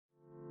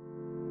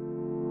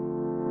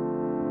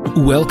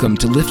Welcome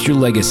to Lift Your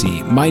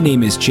Legacy. My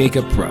name is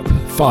Jacob Prupp,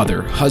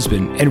 father,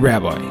 husband, and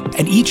rabbi.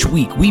 And each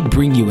week we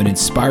bring you an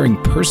inspiring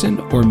person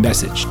or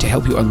message to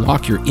help you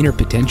unlock your inner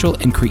potential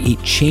and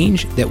create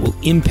change that will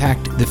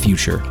impact the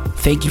future.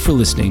 Thank you for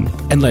listening,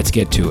 and let's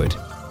get to it.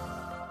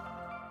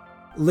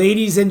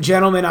 Ladies and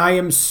gentlemen, I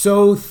am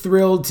so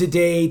thrilled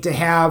today to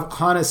have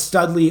Hannah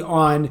Studley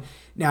on.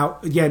 Now,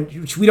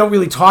 again, we don't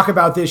really talk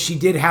about this. She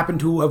did happen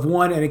to have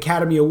won an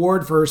Academy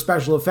Award for her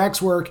special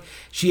effects work.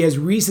 She has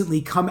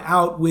recently come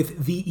out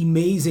with the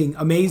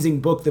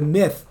amazing book, The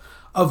Myth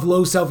of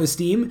Low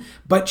Self-Esteem.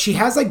 But she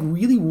has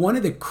really one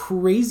of the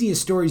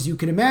craziest stories you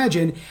can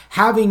imagine,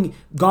 having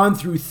gone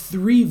through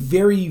 3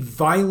 very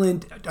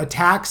violent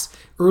attacks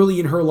early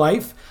in her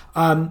life.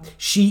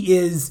 She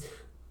is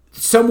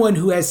someone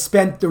who has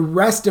spent the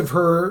rest of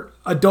her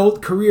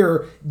adult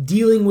career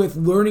dealing with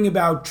learning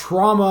about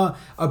trauma,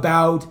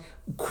 about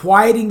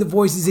quieting the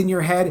voices in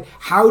your head.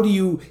 How do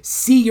you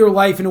see your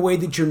life in a way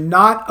that you're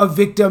not a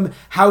victim?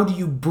 How do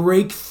you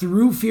break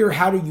through fear?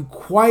 How do you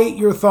quiet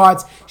your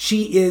thoughts?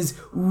 She is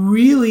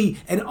really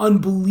an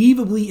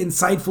unbelievably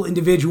insightful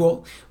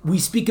individual. We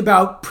speak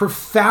about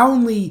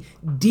profoundly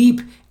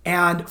deep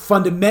and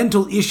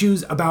fundamental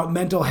issues about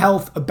mental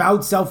health,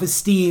 about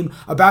self-esteem,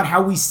 about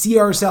how we see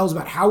ourselves,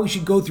 about how we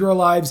should go through our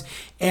lives.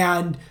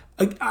 And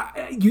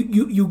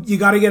you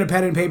got to get a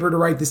pen and paper to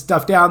write this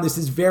stuff down. This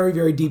is very,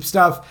 very deep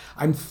stuff.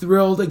 I'm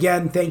thrilled.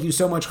 Again, thank you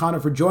so much, Hannah,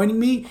 for joining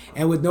me.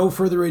 And with no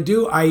further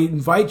ado, I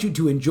invite you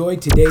to enjoy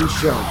today's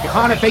show.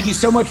 Hannah, thank you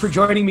so much for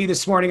joining me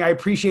this morning. I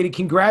appreciate it.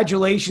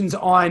 Congratulations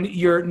on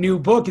your new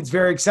book. It's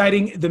very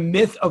exciting. The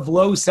Myth of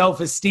Low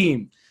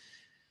Self-Esteem.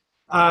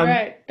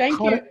 Right. Thank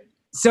you.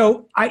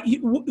 So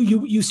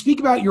you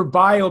speak about your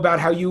bio, about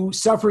how you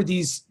suffered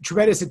these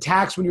tremendous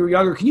attacks when you were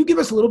younger. Can you give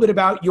us a little bit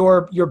about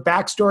your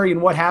backstory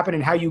and what happened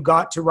and how you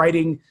got to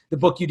writing the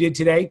book you did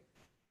today?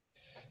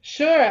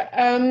 Sure.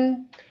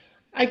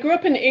 I grew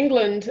up in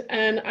England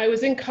and I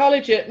was in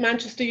college at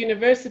Manchester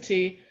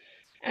University,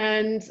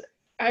 and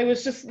I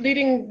was just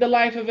leading the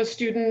life of a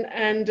student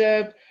and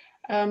a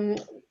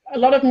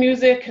lot of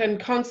music and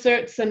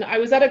concerts. And I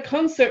was at a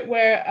concert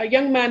where a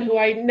young man who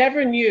I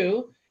never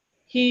knew,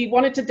 he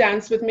wanted to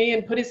dance with me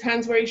and put his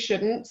hands where he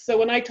shouldn't. So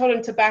when I told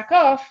him to back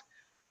off,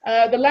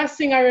 the last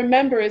thing I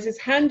remember is his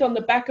hand on the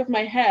back of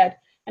my head,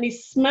 and he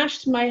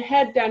smashed my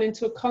head down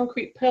into a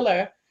concrete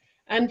pillar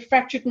and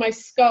fractured my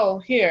skull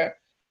here.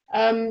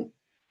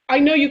 I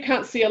know you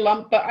can't see a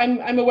lump, but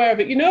I'm aware of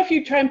it. You know, if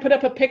you try and put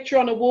up a picture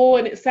on a wall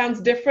and it sounds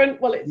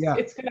different, well,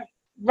 it's kind of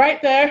right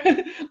there,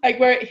 like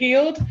where it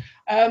healed.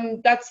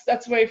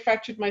 That's where he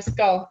fractured my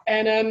skull.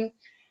 And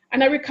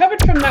I recovered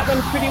from that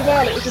one pretty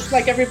well. It was just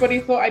like everybody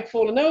thought I'd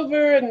fallen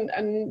over, and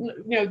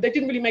they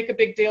didn't really make a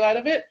big deal out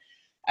of it.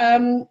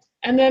 And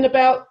then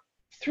about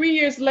 2 or 3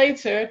 years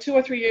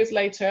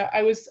later,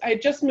 I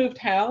had just moved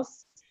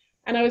house,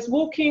 and I was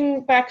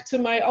walking back to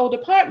my old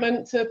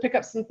apartment to pick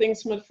up some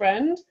things from a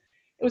friend.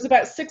 It was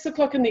about 6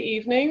 o'clock in the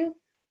evening.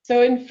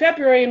 So in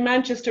February in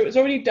Manchester, it was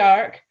already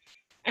dark,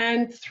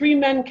 and 3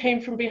 men came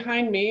from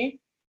behind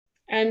me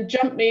and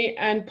jumped me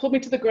and pulled me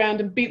to the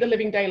ground and beat the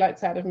living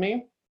daylights out of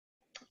me.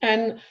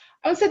 And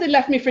I would say they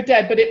left me for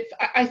dead, but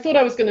I thought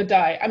I was going to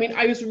die. I mean,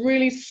 I was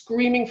really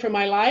screaming for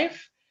my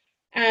life,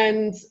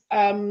 and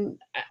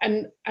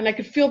I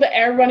could feel the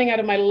air running out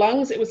of my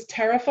lungs. It was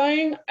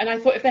terrifying. And I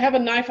thought, if they have a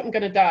knife, I'm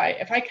going to die.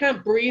 If I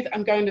can't breathe,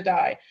 I'm going to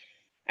die.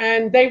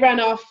 And they ran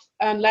off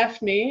and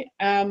left me.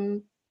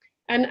 And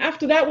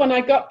after that one, I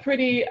got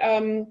pretty,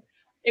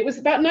 it was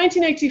about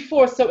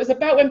 1984. So it was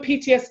about when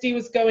PTSD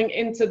was going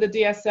into the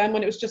DSM,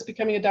 when it was just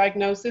becoming a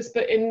diagnosis.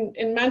 But in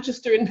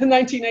Manchester in the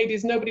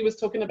 1980s, nobody was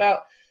talking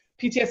about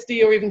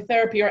PTSD or even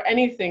therapy or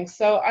anything.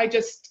 So I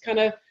just kind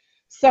of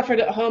suffered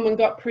at home and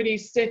got pretty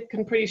sick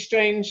and pretty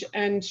strange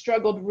and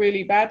struggled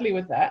really badly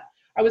with that.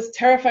 I was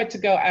terrified to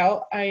go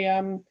out.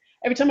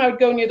 Every time I would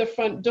go near the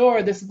front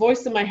door, this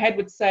voice in my head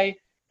would say,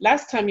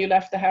 last time you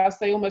left the house,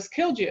 they almost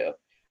killed you.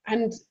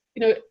 And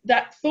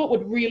that thought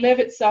would relive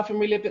itself.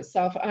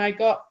 And I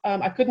got,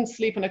 I couldn't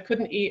sleep and I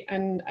couldn't eat,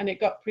 and it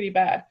got pretty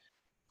bad.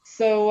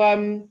 So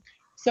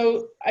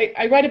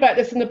I write about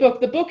this in the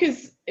book. The book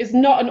is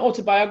not an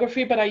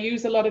autobiography, but I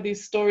use a lot of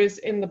these stories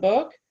in the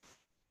book.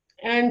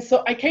 And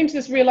so I came to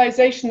this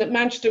realization that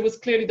Manchester was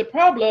clearly the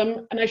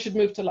problem and I should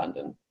move to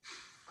London.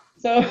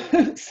 So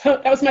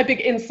that was my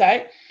big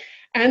insight.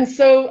 And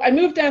so I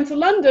moved down to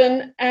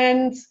London,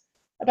 and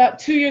about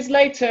 2 years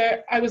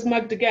later, I was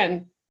mugged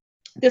again.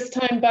 This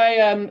time by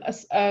a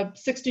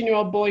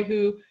 16-year-old boy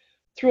who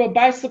threw a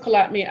bicycle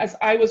at me as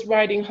I was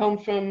riding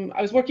home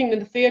I was working in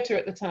the theater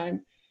at the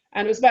time,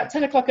 and it was about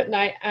 10 o'clock at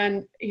night,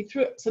 and he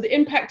threw it. So the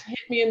impact hit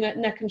me in the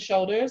neck and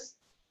shoulders.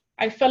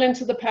 I fell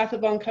into the path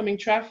of oncoming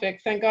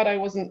traffic. Thank God I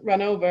wasn't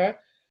run over.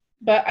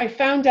 But I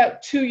found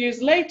out 2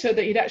 years later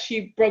that he'd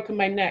actually broken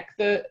my neck.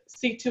 The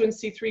C2 and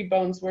C3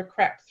 bones were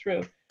cracked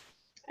through.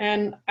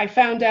 And I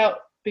found out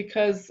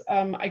because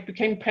I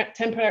became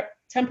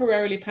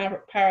temporarily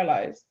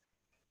paralyzed.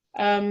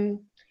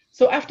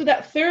 So after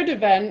that third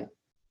event,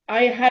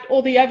 I had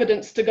all the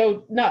evidence to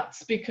go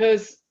nuts,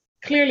 because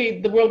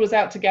clearly the world was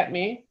out to get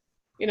me.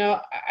 You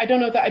know, I don't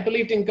know that I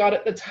believed in God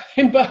at the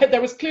time, but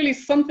there was clearly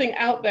something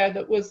out there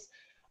that was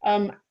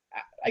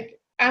like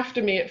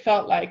after me, it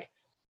felt like.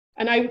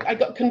 And I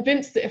got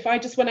convinced that if I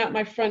just went out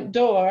my front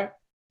door,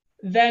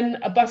 then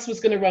a bus was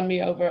going to run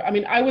me over. I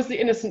mean, I was the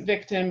innocent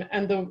victim,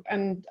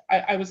 and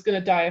I was going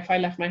to die if I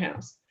left my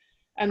house.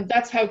 And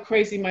that's how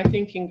crazy my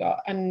thinking got.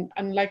 And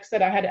like I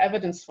said, I had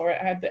evidence for it.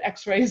 I had the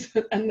x-rays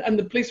and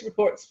the police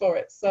reports for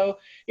it. So,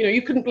 you know,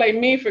 you couldn't blame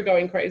me for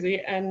going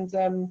crazy. And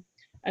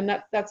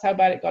that's how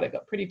bad it got. It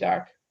got pretty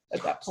dark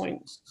at that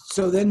point.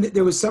 So then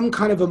there was some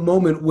kind of a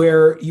moment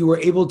where you were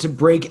able to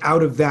break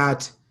out of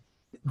that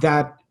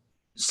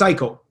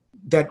cycle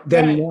that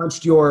then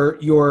launched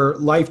your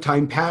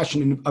lifetime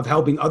passion of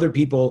helping other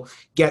people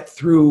get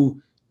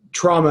through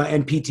trauma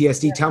and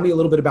PTSD. Yeah. Tell me a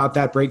little bit about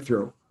that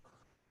breakthrough.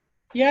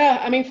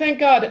 Yeah, I mean, thank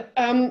God.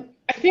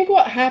 I think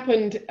what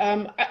happened,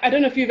 I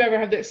don't know if you've ever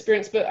had the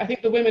experience, but I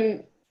think the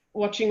women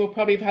watching will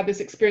probably have had this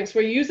experience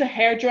where you use a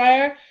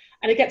hairdryer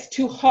and it gets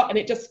too hot and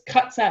it just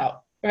cuts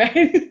out,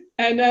 right?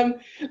 And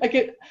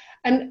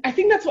and I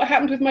think that's what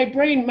happened with my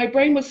brain. My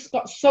brain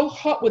got so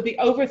hot with the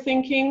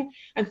overthinking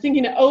and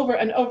thinking it over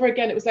and over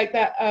again. It was like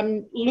that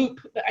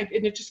loop that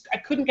I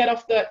couldn't get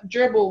off the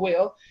gerbil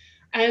wheel,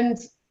 and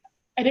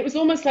it was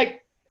almost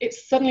like it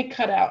suddenly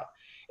cut out.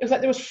 It was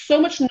like there was so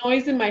much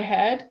noise in my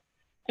head.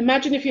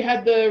 Imagine if you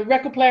had the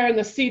record player and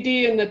the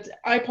CD and the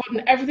iPod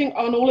and everything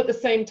on all at the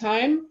same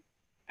time,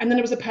 and then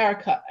there was a power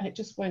cut and it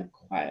just went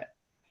quiet.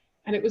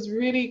 And it was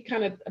really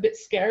kind of a bit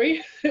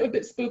scary, a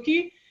bit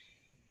spooky.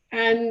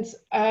 And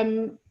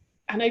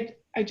it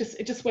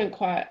just went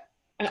quiet.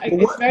 And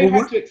it's very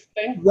hard to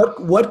explain.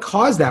 What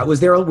caused that?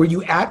 Were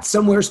you at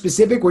somewhere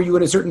specific? Were you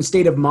in a certain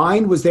state of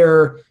mind? Was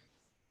there?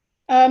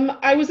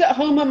 I was at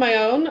home on my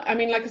own. I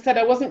mean, like I said,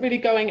 I wasn't really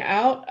going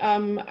out.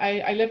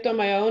 I lived on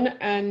my own,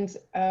 and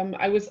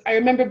I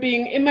remember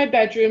being in my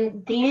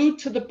bedroom, glued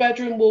to the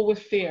bedroom wall with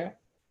fear.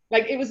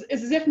 Like it was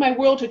as if my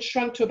world had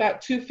shrunk to about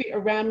 2 feet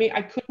around me.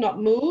 I could not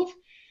move.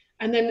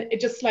 And then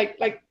it just like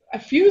a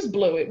fuse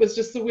blew. It was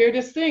just the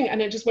weirdest thing.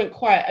 And it just went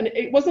quiet. And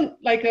it wasn't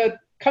like a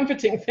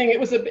comforting thing. It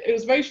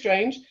was very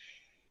strange.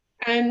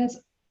 And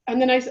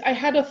then I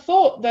had a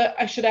thought that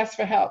I should ask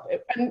for help.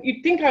 And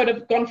you'd think I would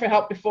have gone for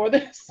help before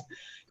this,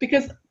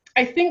 because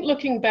I think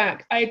looking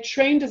back, I had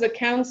trained as a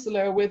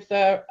counselor with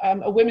a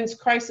women's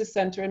crisis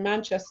center in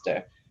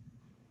Manchester.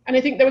 And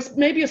I think there was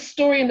maybe a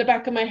story in the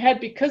back of my head,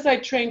 because I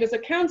trained as a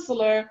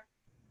counselor,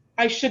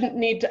 I shouldn't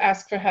need to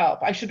ask for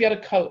help. I should be able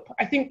to cope.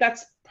 I think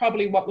that's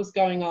probably what was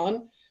going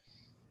on.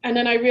 And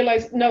then I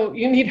realized, no,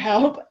 you need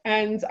help.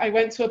 And I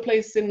went to a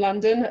place in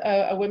London,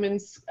 a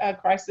women's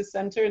crisis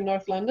center in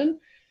North London.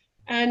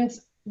 And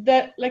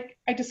that, like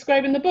I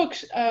describe in the book,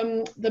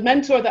 the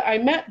mentor that I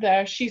met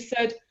there, she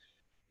said,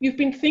 you've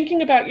been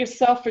thinking about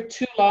yourself for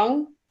too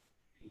long,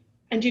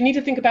 and you need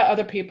to think about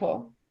other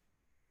people.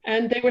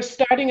 And they were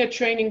starting a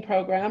training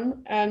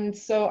program. And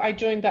so I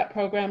joined that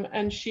program,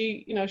 and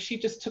she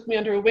just took me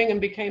under her wing and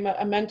became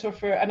a mentor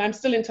and I'm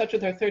still in touch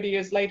with her 30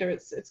 years later.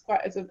 It's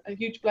a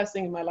huge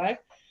blessing in my life.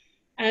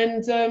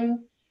 And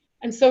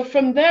so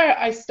from there,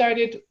 I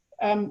started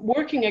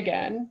working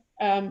again.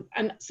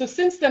 And so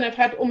since then, I've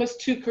had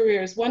almost 2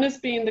 careers. One has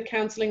been the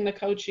counseling, the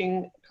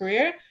coaching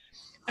career.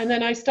 And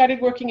then I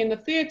started working in the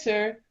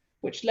theater,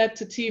 which led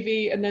to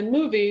TV and then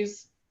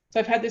movies. So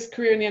I've had this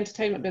career in the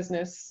entertainment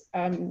business,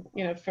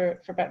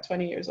 for about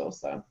 20 years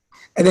also.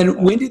 And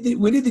then when did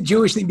the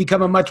Jewish thing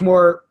become a much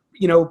more,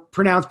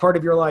 pronounced part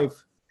of your life?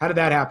 How did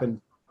that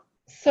happen?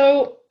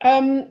 So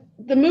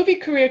the movie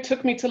career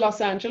took me to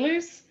Los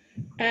Angeles.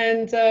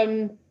 And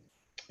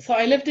so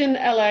I lived in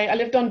LA. I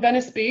lived on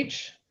Venice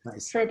Beach.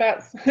 Nice. for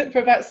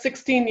about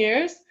 16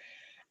 years.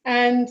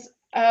 And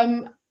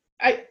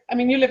I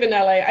mean, you live in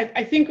LA.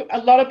 I think a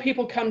lot of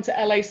people come to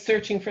LA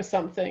searching for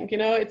something,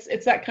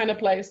 it's that kind of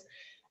place.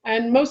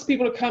 And most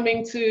people are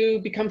coming to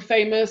become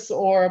famous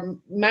or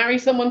marry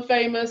someone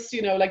famous,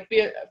 like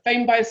be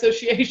fame by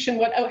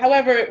association,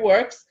 however it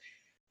works,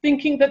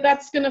 thinking that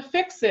that's going to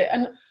fix it.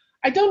 And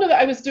I don't know that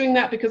I was doing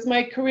that, because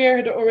my career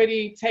had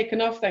already taken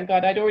off, thank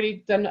God. I'd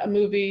already done a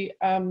movie.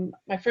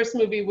 My first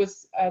movie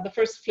was the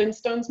first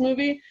Flintstones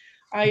movie.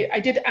 I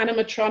did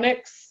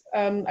animatronics.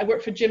 I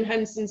worked for Jim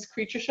Henson's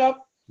Creature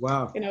Shop.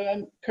 Wow.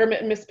 Kermit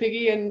and Miss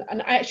Piggy. And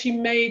I actually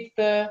made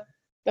the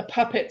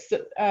puppets,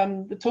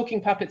 the talking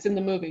puppets in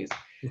the movies.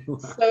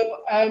 So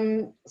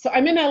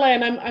I'm in LA,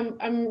 and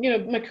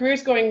I'm my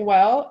career's going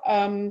well.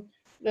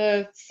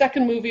 The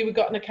second movie, we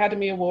got an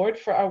Academy Award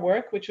for our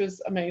work, which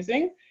was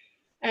amazing.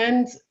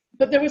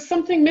 But there was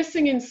something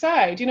missing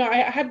inside.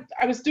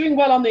 I was doing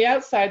well on the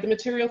outside, the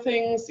material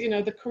things,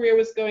 the career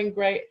was going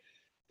great,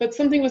 but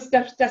something was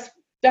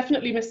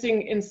definitely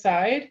missing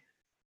inside.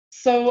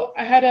 So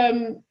I had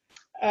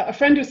a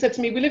friend who said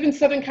to me, we live in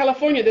Southern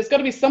California, there's got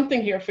to be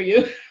something here for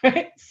you,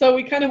 right? So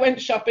we kind of went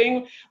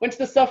shopping, went to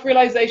the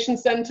Self-Realization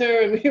Center,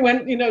 and we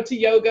went, to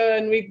yoga,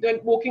 and we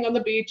went walking on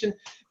the beach and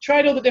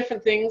tried all the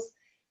different things.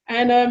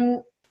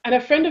 And And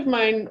a friend of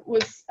mine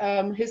was,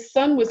 his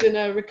son was in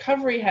a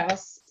recovery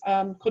house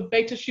called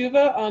Beta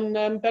Shuva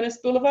on Venice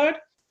Boulevard.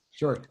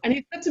 Sure. And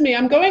he said to me,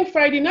 I'm going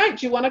Friday night.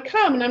 Do you want to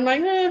come? And I'm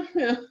like,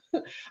 yeah.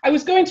 I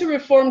was going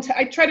to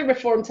I tried a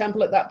Reform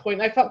temple at that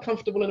point. I felt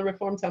comfortable in a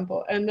Reform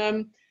temple.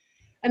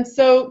 And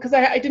so, because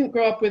I didn't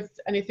grow up with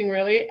anything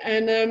really.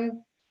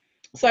 And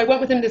so I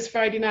went with him this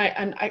Friday night,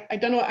 and I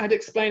don't know how to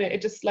explain it.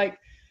 It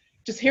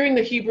just hearing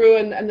the Hebrew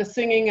and the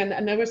singing,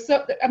 and there was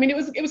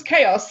it was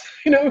chaos,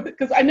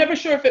 because I'm never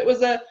sure if it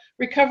was a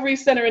recovery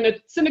center in a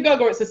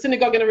synagogue or it's a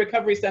synagogue in a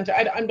recovery center.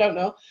 I don't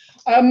know.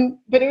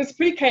 But it was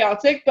pretty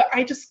chaotic, but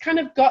I just kind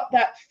of got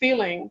that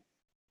feeling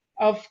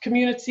of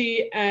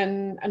community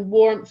and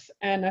warmth.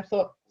 And I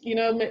thought,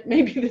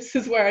 maybe this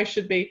is where I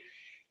should be.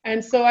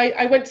 And so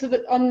I went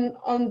to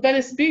on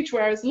Venice Beach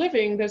where I was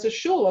living, there's a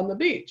shul on the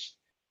beach.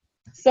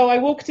 So I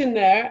walked in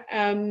there,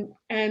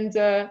 and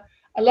a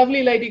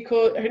lovely lady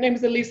her name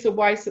was Elisa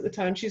Weiss at the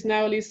time. She's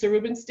now Elisa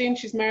Rubinstein.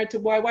 She's married to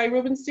Y.Y.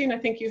 Rubinstein. I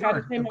think you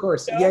had him. Of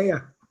course. Yeah.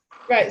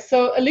 Right.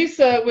 So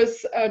Elisa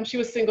was, she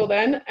was single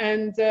then.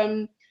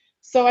 And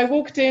so I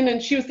walked in,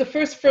 and she was the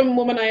first frum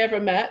woman I ever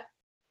met.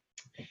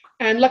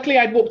 And luckily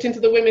I'd walked into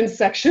the women's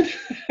section.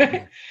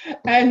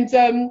 And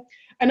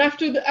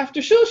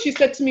after shul, she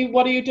said to me,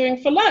 "What are you doing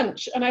for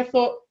lunch?" And I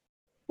thought,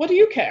 what do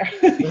you care?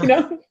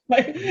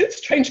 Like,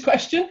 strange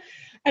question.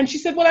 And she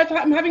said, "Well,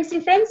 I'm having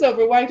some friends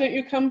over. Why don't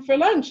you come for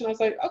lunch?" And I was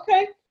like,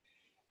 okay.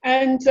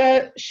 And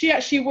she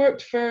actually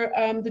worked for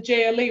the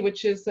JLE,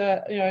 which is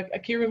a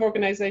Kiruv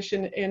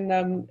organization in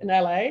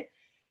LA.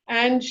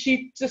 And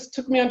she just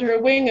took me under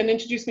her wing and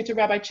introduced me to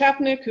Rabbi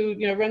Chapnik, who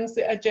runs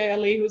the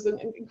JLE, who's an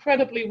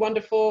incredibly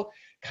wonderful,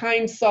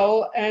 kind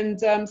soul, and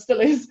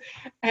still is.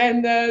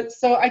 And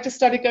so I just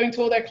started going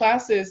to all their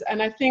classes.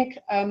 And I think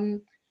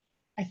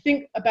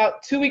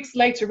about 2 weeks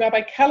later,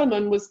 Rabbi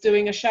Kellerman was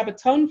doing a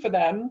Shabbaton for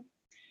them.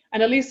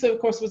 And Elisa, of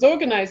course, was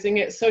organizing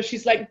it. So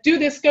she's like, do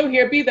this, go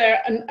here, be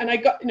there. And I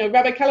got,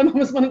 Rabbi Kellerman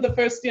was one of the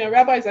first,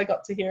 rabbis I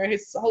got to hear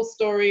his whole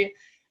story.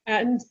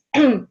 And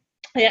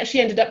I actually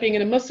ended up being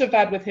in a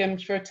Musarvad with him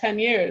for 10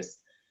 years.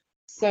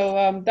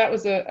 So that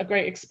was a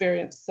great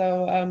experience.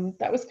 So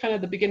that was kind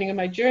of the beginning of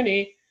my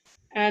journey.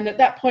 And at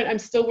that point, I'm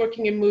still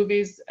working in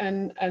movies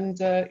and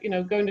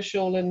going to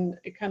shul, and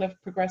it kind of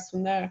progressed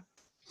from there.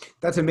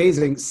 That's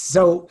amazing.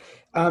 So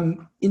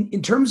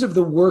in terms of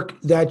the work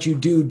that you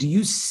do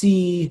you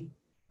see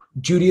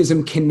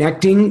Judaism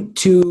connecting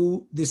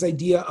to this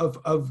idea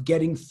of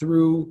getting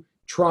through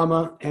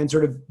trauma and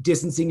sort of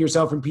distancing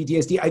yourself from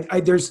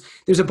PTSD?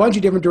 There's a bunch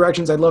of different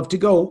directions I'd love to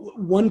go.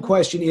 One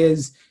question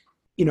is,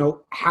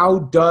 how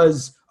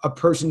does a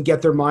person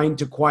get their mind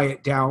to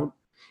quiet down?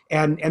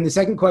 And the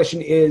second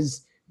question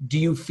is, do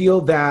you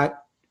feel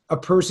that a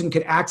person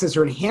could access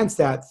or enhance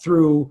that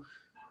through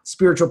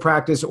spiritual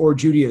practice or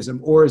Judaism,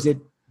 or is it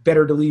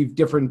better to leave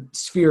different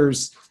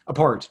spheres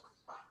apart?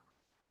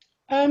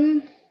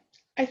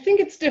 I think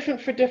it's different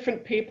for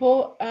different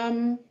people.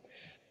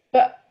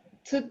 But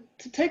to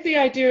take the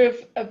idea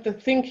of the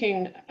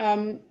thinking,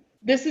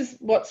 this is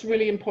what's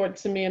really important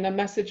to me, and a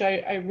message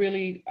I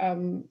really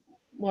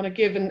want to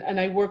give, and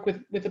I work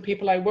with the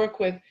people I work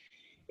with,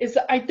 is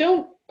that I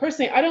don't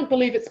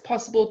believe it's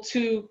possible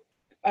to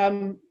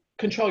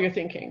control your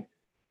thinking.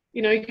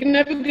 You can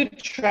never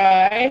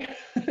try,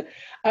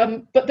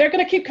 but they're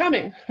going to keep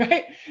coming,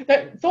 right?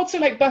 Thoughts are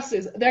like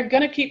buses. They're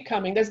going to keep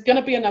coming. There's going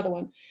to be another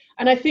one.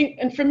 And I think,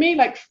 and for me,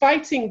 like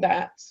fighting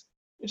that,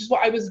 which is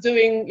what I was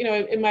doing,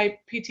 in my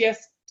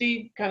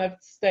PTSD kind of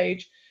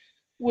stage,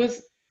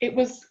 was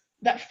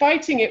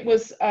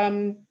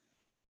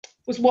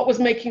what was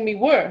making me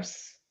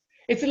worse.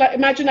 It's like,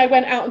 imagine I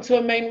went out onto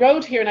a main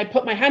road here and I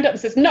put my hand up and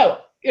says, no,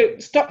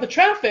 stop the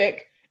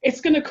traffic. It's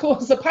going to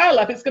cause a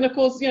pileup. It's going to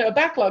cause, a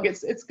backlog.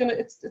 It's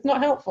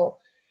not helpful.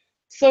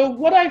 So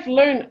what I've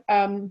learned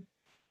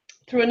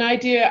through an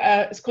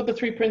idea, it's called the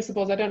 3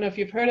 principles. I don't know if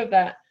you've heard of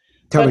that.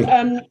 Tell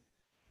me.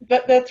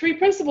 But the 3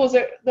 principles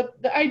are,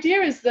 the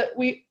idea is that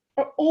we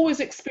are always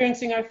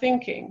experiencing our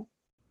thinking.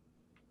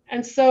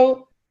 And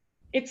so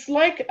it's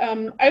like,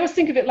 I always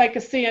think of it like a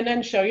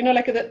CNN show,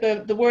 like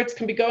the words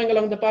can be going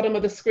along the bottom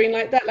of the screen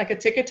like that, like a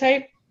ticker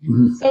tape.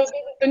 Mm-hmm. So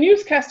the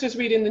newscaster's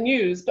reading the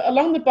news, but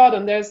along the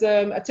bottom there's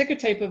a ticker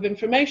tape of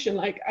information,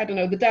 like, I don't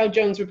know, the Dow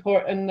Jones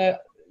report and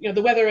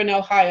the weather in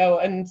Ohio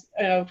and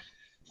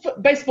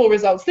baseball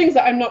results, things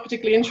that I'm not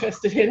particularly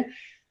interested in.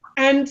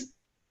 And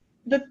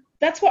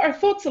that's what our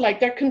thoughts are like.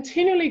 They're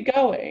continually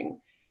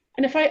going.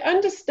 And if I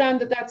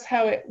understand that that's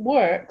how it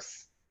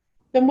works,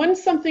 then when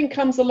something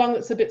comes along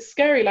that's a bit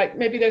scary, like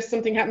maybe there's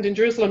something happened in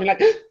Jerusalem, you're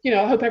like,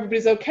 I hope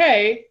everybody's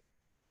okay.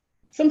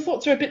 Some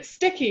thoughts are a bit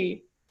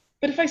sticky.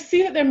 But if I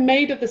see that they're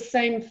made of the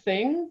same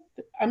thing,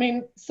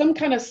 some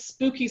kind of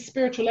spooky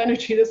spiritual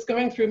energy that's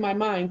going through my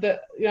mind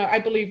that, I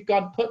believe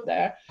God put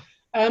there.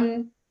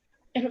 And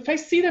if I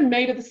see them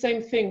made of the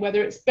same thing,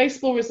 whether it's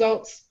baseball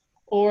results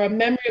or a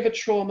memory of a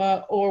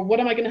trauma or what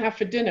am I going to have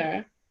for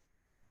dinner,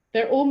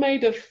 they're all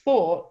made of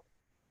thought.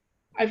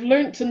 I've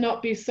learned to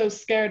not be so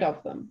scared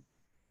of them.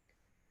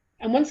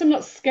 And once I'm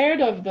not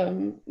scared of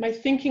them, my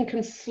thinking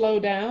can slow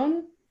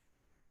down.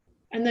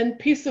 And then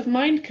peace of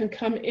mind can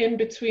come in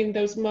between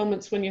those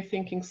moments when your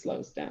thinking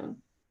slows down.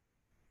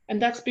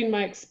 And that's been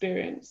my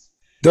experience.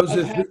 Those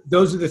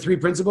are the three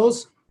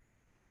principles?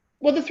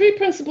 Well, the three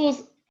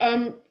principles,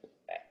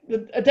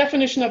 a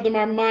definition of them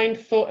are mind,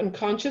 thought, and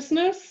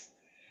consciousness.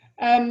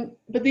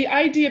 But the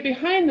idea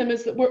behind them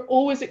is that we're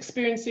always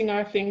experiencing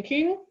our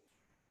thinking.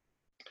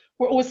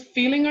 We're always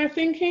feeling our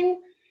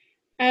thinking.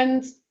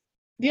 And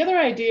the other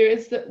idea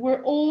is that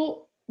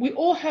we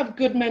all have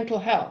good mental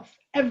health.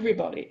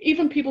 Everybody,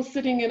 even people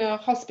sitting in a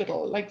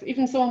hospital, like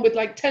even someone with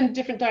like 10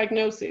 different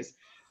diagnoses,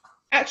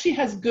 actually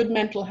has good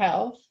mental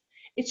health.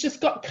 It's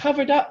just got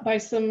covered up by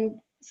some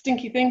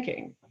stinky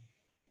thinking.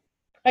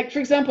 Like, for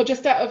example,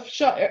 just out of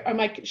shot are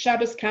my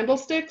Shabbos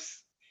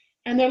candlesticks,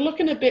 and they're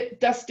looking a bit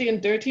dusty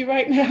and dirty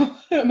right now.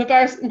 I'm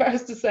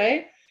embarrassed to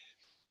say.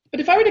 But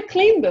if I were to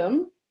clean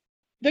them,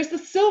 the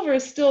silver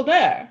is still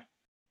there,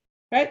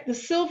 right? The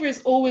silver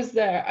is always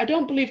there. I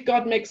don't believe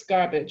God makes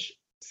garbage.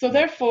 So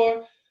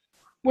therefore,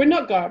 we're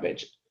not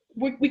garbage.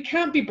 We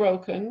can't be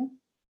broken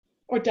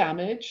or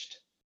damaged.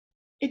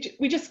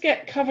 We just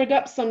get covered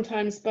up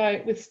sometimes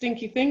with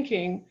stinky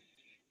thinking.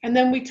 And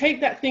then we take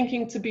that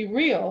thinking to be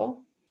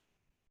real.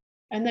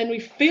 And then we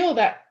feel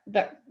that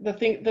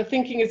the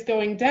thinking is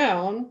going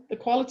down, the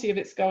quality of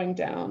it's going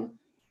down.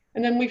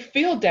 And then we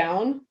feel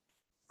down.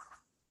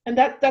 And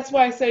that's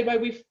why I say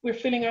we're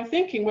feeling our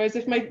thinking. Whereas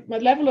if my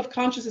level of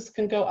consciousness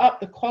can go up,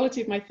 the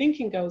quality of my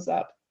thinking goes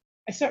up,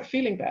 I start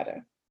feeling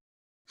better.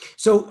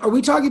 So are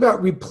we talking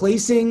about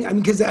replacing, I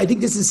mean, because I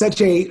think this is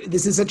such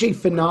a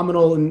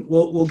phenomenal, and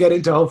we'll get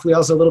into hopefully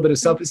also a little bit of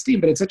self-esteem,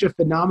 but it's such a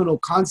phenomenal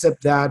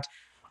concept that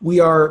we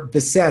are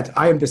beset.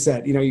 I am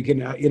beset. You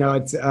can,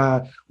 it's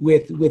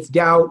with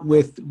doubt,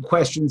 with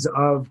questions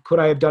of, could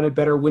I have done it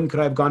better? When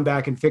could I have gone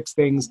back and fixed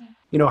things?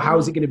 How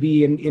is it going to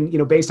be?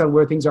 And based on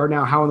where things are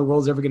now, how in the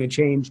world is ever going to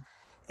change?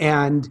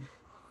 And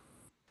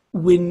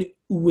when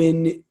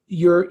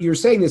you're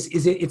saying this,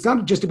 it's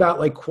not just about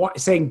like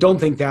saying don't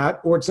think that,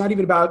 or it's not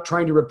even about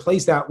trying to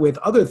replace that with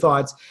other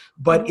thoughts,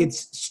 but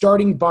it's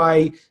starting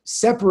by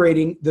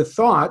separating the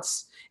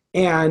thoughts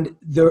and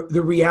the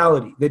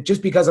reality, that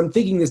just because I'm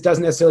thinking this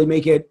doesn't necessarily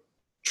make it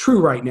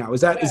true right now.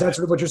 Is that sort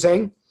of what you're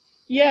saying?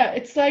 Yeah,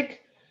 it's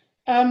like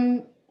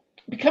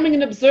becoming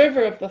an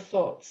observer of the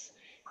thoughts.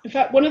 In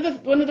fact, one of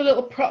the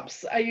little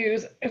props I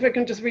use, if I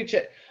can just reach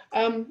it,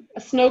 a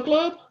snow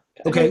globe.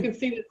 Okay. You can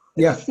see that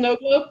it's a snow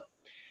globe.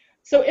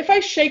 So if I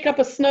shake up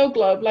a snow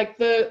globe, like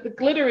the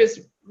glitter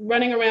is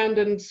running around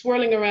and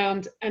swirling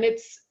around, and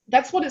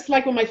that's what it's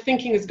like when my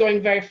thinking is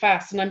going very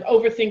fast and I'm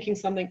overthinking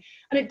something.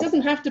 And it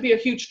doesn't have to be a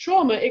huge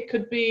trauma. It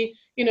could be,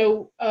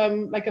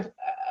 like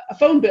a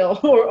phone bill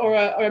or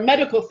a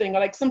medical thing, or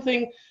like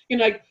something,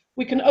 like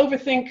we can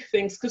overthink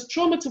things, because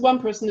trauma to one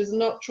person is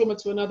not trauma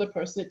to another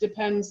person. It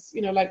depends,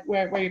 like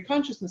where your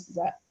consciousness is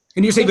at.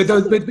 And you're saying, but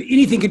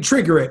anything can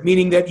trigger it,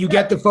 meaning that you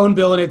get the phone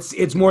bill and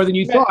it's more than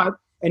you thought.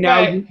 And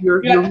now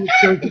you're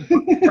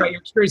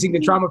experiencing the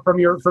trauma from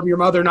your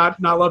mother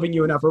not loving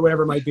you enough, or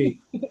whatever it might be.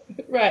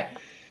 Right.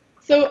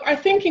 So our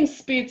thinking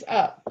speeds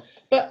up.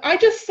 But I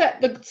just set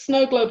the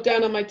snow globe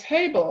down on my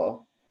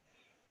table,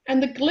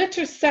 and the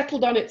glitter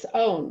settled on its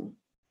own.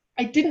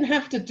 I didn't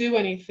have to do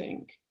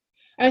anything.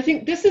 And I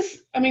think this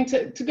is,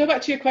 to go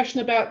back to your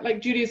question about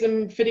like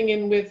Judaism fitting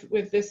in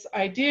with this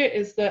idea,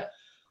 is that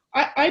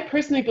I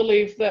personally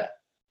believe that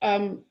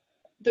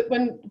that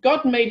when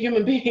God made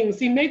human beings,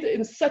 he made it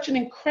in such an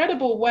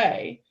incredible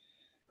way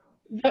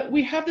that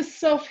we have this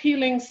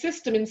self-healing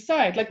system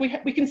inside. Like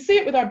we can see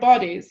it with our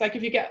bodies. Like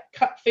if you get a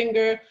cut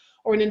finger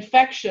or an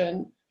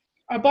infection,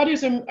 our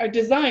bodies are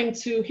designed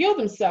to heal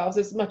themselves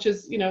as much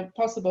as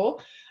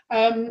possible.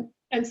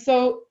 And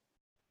so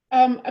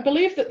I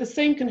believe that the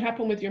same can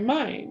happen with your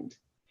mind.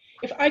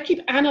 If I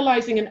keep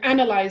analyzing and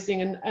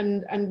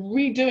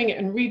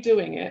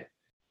redoing it,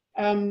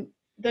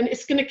 then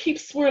it's going to keep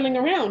swirling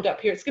around up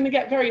here. It's going to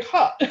get very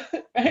hot,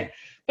 right?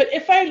 But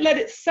if I let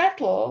it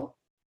settle,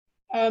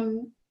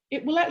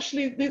 it will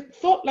actually, the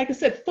thought, like I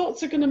said,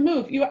 thoughts are going to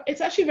move.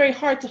 It's actually very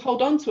hard to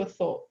hold on to a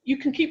thought. You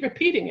can keep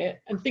repeating it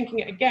and thinking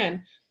it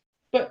again,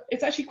 but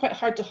it's actually quite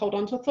hard to hold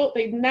on to a thought.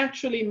 They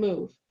naturally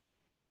move.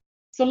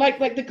 So like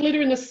the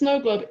glitter in the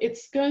snow globe,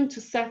 it's going to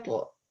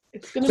settle.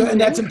 It's going to move.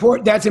 And that's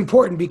important. That's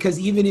important, because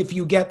even if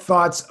you get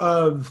thoughts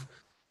of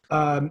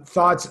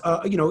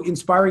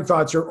inspiring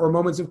thoughts or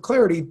moments of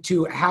clarity,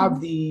 to have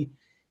the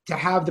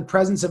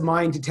presence of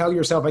mind to tell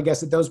yourself, I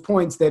guess, at those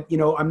points that,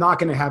 I'm not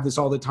going to have this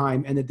all the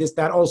time, and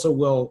that also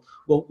will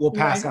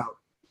pass out.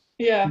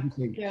 Yeah.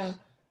 Yeah.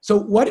 So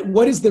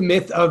what is the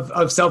myth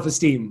of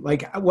self-esteem?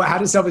 Like, how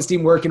does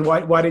self-esteem work, and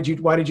why did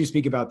you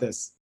speak about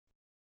this?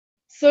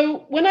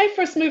 So when I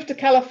first moved to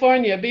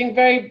California, being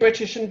very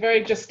British and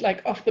very just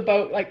like off the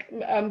boat, like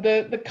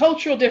the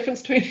cultural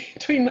difference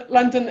between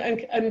London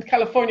and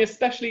California,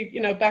 especially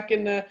back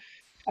in the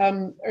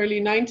early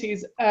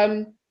 90s,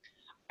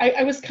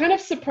 I was kind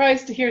of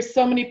surprised to hear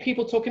so many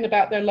people talking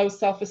about their low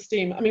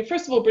self-esteem. I mean,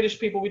 first of all, British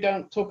people, we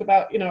don't talk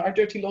about, our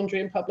dirty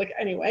laundry in public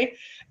anyway,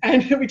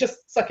 and we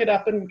just suck it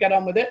up and get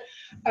on with it.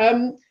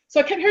 So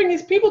I kept hearing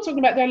these people talking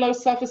about their low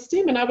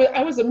self-esteem, and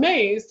I was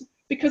amazed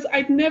because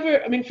I'd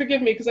never, I mean,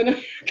 forgive me because I know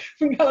you're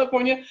from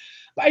California,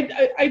 but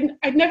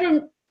I'd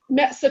never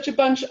met such a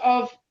bunch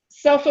of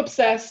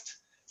self-obsessed,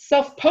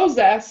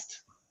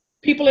 self-possessed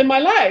people in my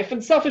life,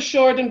 and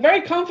self-assured and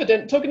very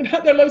confident talking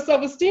about their low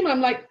self-esteem.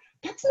 I'm like,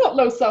 that's not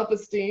low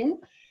self-esteem.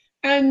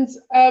 And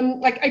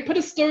I put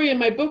a story in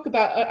my book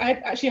about, I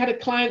actually had a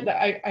client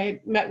that I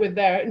met with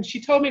there, and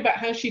she told me about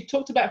how she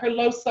talked about her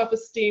low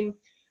self-esteem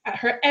at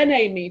her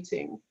NA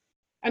meeting.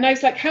 And I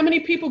was like, how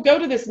many people go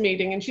to this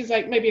meeting? And she's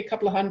like, maybe a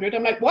couple of hundred.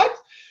 I'm like, what?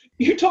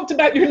 You talked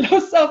about your low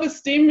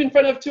self-esteem in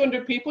front of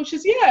 200 people?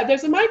 She's, yeah,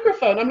 there's a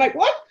microphone. I'm like,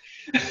 what?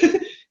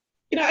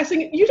 I was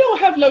thinking, you don't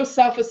have low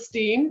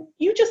self-esteem.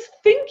 You just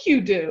think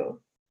you do.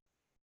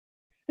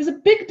 There's a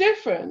big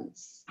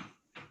difference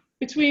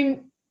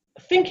between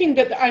thinking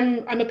that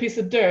I'm a piece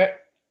of dirt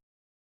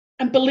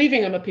and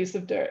believing I'm a piece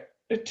of dirt.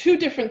 They're two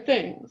different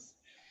things.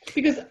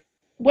 Because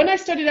when I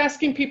started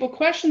asking people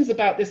questions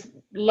about this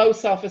low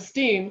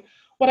self-esteem,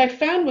 what I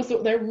found was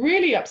that they're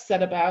really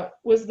upset about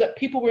was that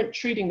people weren't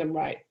treating them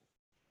right.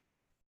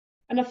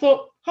 And I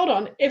thought, hold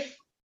on, if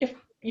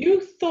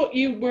you thought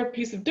you were a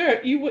piece of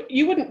dirt, you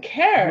wouldn't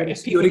care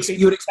if people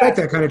you would expect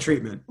that kind of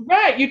treatment.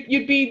 Right,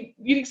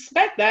 you'd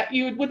expect that.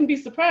 You wouldn't be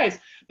surprised.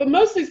 But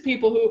most of these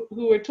people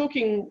who were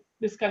talking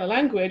this kind of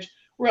language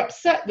were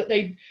upset that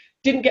they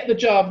didn't get the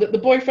job, that the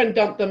boyfriend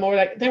dumped them,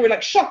 or they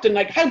were shocked and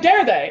how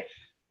dare they?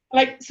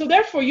 So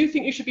therefore you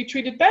think you should be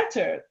treated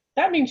better.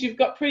 That means you've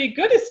got pretty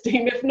good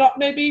esteem, if not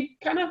maybe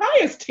kind of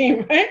high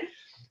esteem, right?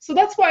 So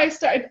that's why I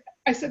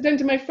sat down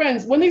to my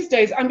friends, one of these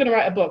days I'm going to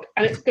write a book,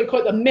 and it's going to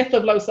call it The Myth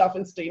of Low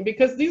Self-Esteem,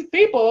 because these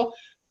people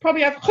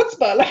probably have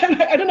chutzpah.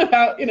 I don't know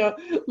about,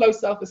 low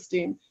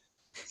self-esteem.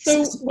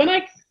 So when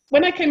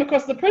I came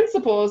across the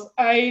principles,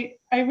 I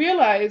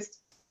realized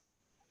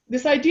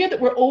this idea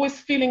that we're always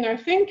feeling our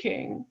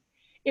thinking,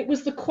 it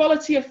was the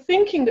quality of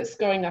thinking that's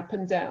going up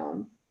and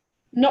down,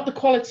 not the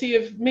quality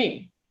of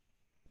me.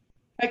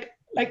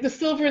 Like the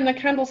silver in the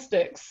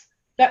candlesticks,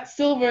 that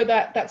silver,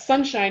 that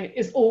sunshine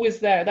is always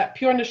there. That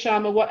pure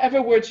neshama,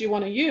 whatever words you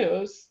want to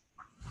use,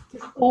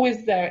 is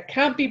always there. It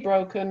can't be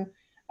broken.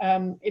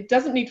 It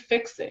doesn't need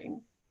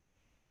fixing.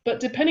 But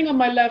depending on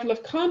my level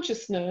of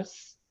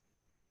consciousness,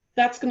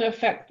 that's going to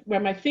affect where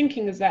my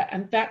thinking is at,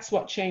 and that's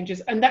what changes.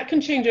 And that can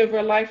change over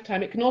a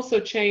lifetime. It can also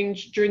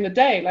change during the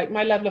day. Like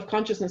my level of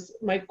consciousness,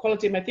 my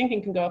quality of my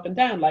thinking can go up and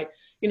down. Like,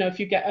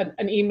 if you get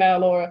an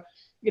email or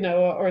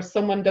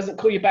someone doesn't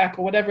call you back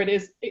or whatever it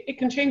is, it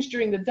can change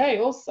during the day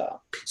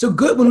also. So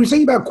good. When we're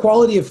saying about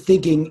quality of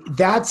thinking,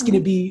 that's going to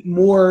be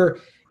more,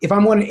 if I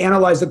want to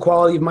analyze the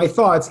quality of my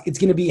thoughts, it's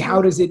going to be,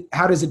 how does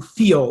it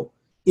feel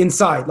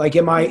inside? Like,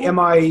 am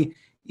I,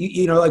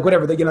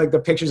 whatever, like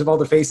the pictures of all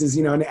the faces,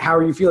 and how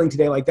are you feeling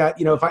today? Like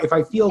that, if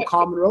I feel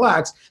calm and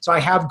relaxed, so I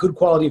have good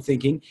quality of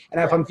thinking.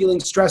 And if I'm feeling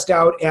stressed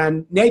out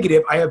and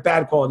negative, I have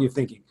bad quality of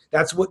thinking.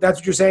 That's what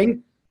you're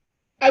saying?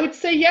 I would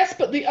say yes,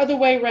 but the other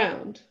way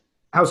around.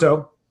 How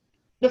so?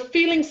 The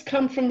feelings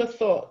come from the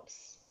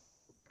thoughts.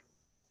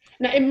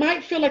 Now, it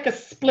might feel like a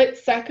split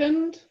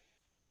second,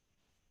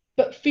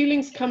 but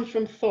feelings come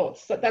from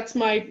thoughts. That's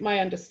my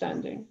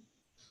understanding.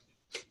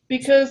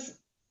 Because...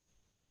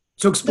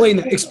 So explain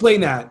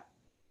that.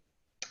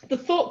 The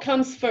thought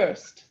comes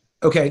first.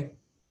 Okay.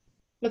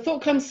 The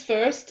thought comes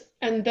first,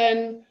 and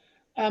then,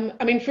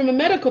 from a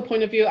medical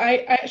point of view,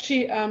 I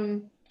actually,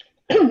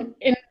 in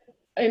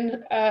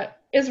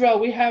Israel,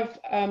 we have,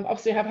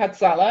 obviously have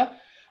Hatzalah.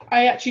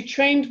 I actually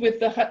trained with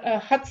the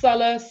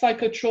Hatzalah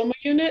psychotrauma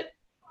unit.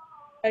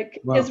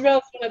 Wow. Israel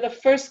is one of the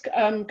first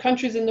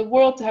countries in the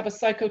world to have a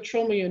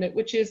psychotrauma unit,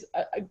 which is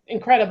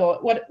incredible.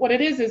 What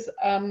it is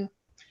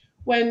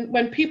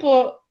when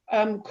people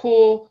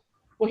call,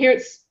 well, here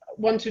it's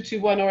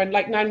 1221 or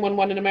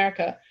 911 in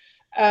America,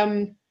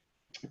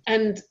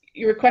 and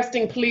you're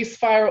requesting police,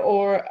 fire,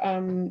 or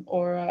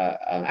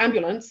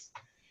ambulance.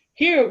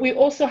 Here, we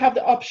also have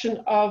the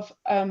option of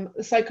the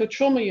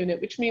psychotrauma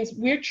unit, which means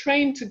we're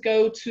trained to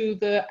go to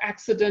the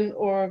accident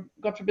or,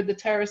 God forbid, the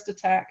terrorist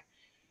attack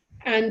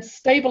and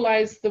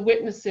stabilize the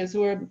witnesses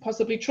who are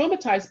possibly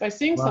traumatized by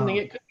seeing something.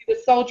 It could be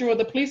the soldier or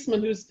the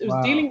policeman who's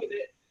dealing with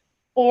it.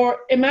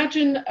 Or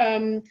imagine,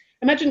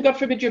 God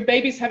forbid, your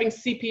baby's having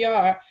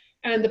CPR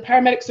and the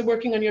paramedics are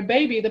working on your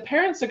baby. The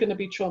parents are going to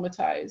be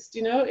traumatized.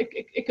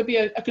 It could be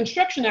a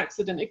construction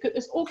accident.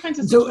 There's all kinds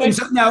of situations.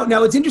 So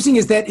now what's interesting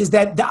is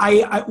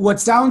that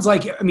what sounds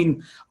like,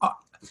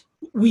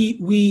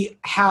 we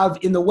have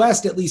in the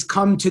West at least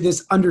come to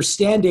this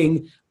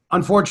understanding,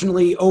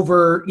 unfortunately,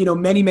 over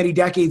many, many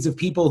decades of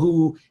people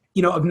who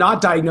of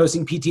not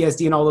diagnosing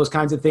PTSD and all those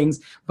kinds of things.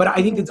 But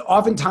I think that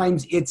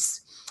oftentimes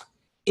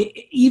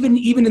even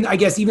in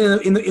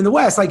the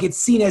West, like it's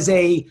seen as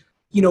a,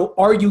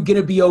 are you going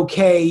to be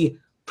okay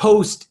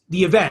post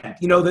the event,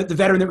 the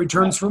veteran that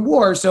returns from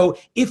war. So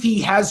if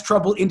he has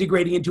trouble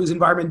integrating into his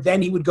environment,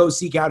 then he would go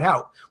seek out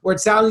help. What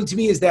it's sounding to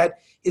me is that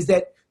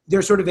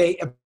there's sort of a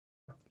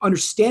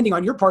understanding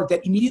on your part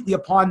that immediately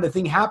upon the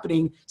thing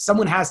happening,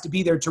 someone has to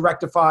be there to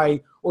rectify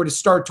or to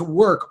start to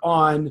work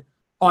on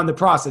the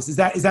process. Is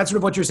that sort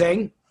of what you're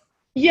saying?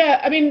 Yeah,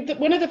 I mean,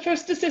 one of the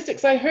first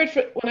statistics I heard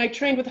when I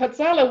trained with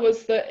Hatzalah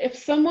was that if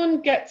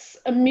someone gets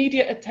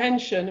immediate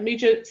attention,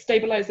 immediate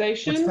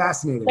stabilization, that's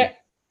fascinating.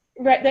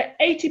 They're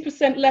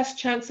 80% less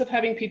chance of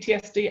having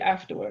PTSD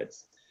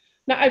afterwards.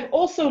 Now, I've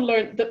also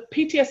learned that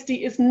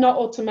PTSD is not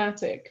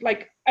automatic.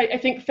 Like, I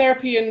think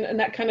therapy and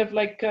that kind of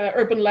like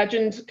urban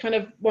legend kind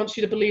of wants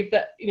you to believe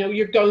that,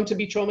 you're going to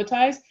be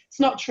traumatized. It's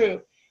not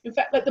true. In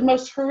fact, like the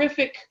most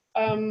horrific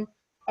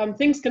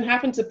things can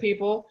happen to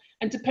people.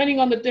 And depending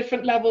on the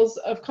different levels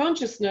of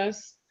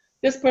consciousness,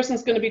 this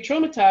person's going to be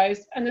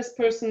traumatized and this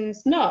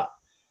person's not.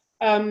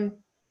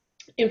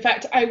 In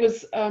fact, I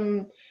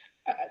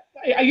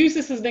use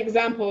this as an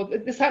example.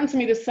 This happened to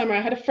me this summer.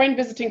 I had a friend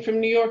visiting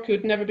from New York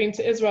who'd never been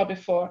to Israel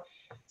before.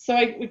 So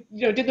I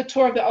did the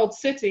tour of the old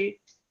city.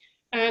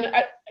 And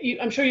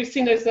I'm sure you've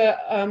seen there's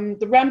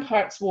the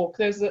Ramparts walk.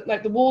 There's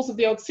like the walls of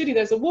the old city.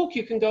 There's a walk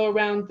you can go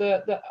around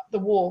the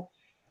wall.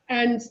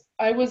 And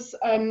I was...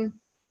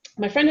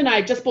 my friend and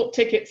I just bought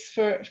tickets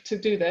to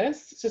do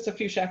this, just a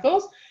few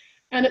shekels.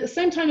 And at the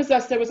same time as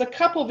us, there was a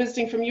couple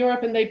visiting from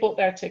Europe and they bought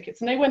their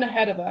tickets and they went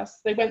ahead of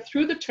us. They went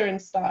through the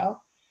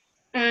turnstile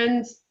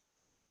and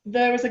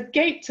there was a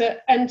gate to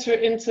enter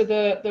into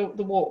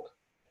the walk.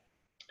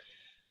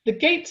 The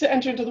gate to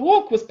enter into the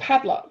walk was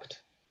padlocked.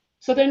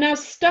 So they're now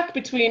stuck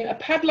between a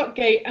padlocked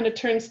gate and a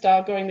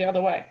turnstile going the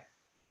other way.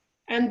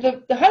 And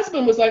the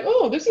husband was like,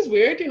 oh, this is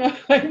weird,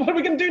 like, what are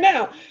we going to do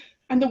now?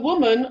 And the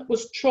woman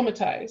was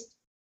traumatized.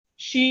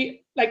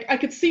 She, like, I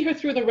could see her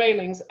through the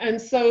railings.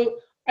 And so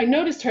I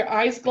noticed her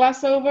eyes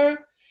glass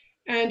over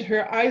and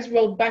her eyes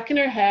rolled back in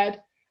her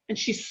head and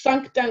she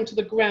sunk down to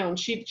the ground.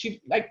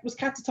 She like was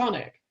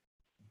catatonic.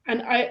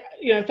 And I,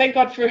 thank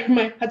God for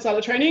my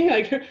Hatzalah training,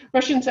 like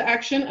rush into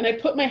action. And I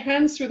put my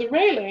hands through the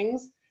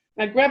railings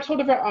and I grabbed hold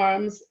of her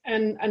arms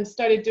and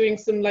started doing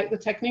some like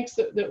the techniques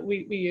that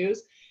we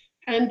use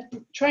and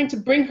trying to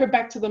bring her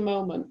back to the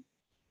moment.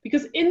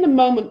 Because in the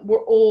moment,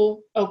 we're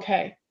all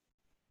okay.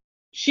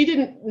 She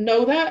didn't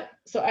know that,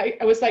 so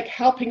I was like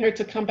helping her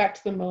to come back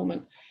to the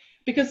moment.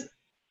 Because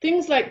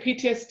things like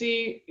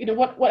PTSD,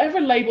 whatever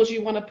labels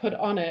you want to put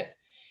on it,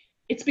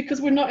 it's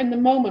because we're not in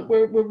the moment.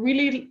 We're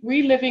really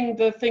reliving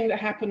the thing that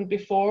happened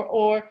before,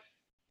 or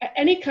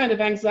any kind of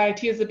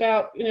anxiety is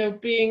about,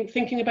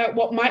 thinking about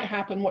what might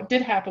happen, what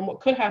did happen, what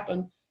could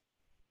happen.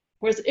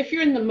 Whereas if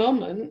you're in the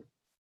moment,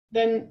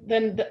 then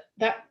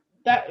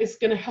that is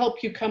going to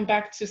help you come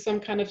back to some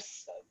kind of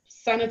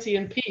sanity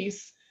and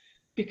peace.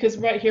 Because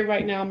right here,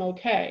 right now, I'm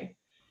okay.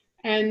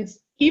 And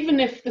even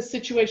if the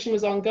situation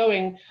was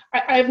ongoing,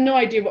 I have no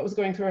idea what was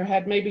going through her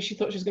head. Maybe she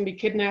thought she was going to be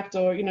kidnapped,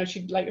 or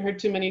she'd like heard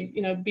too many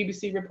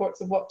BBC reports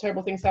of what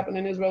terrible things happen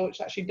in Israel,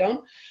 which actually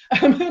don't.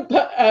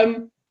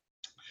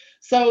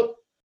 So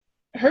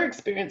her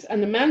experience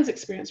and the man's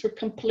experience were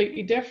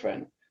completely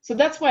different. So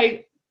that's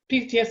why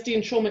PTSD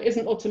and trauma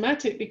isn't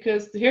automatic,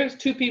 because here's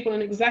two people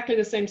in exactly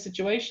the same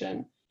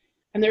situation,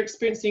 and they're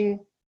experiencing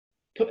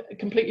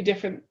completely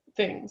different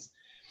things.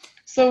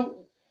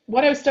 So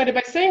what I started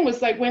by saying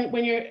was, like,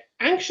 when you're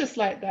anxious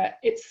like that,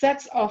 it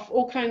sets off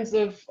all kinds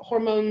of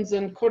hormones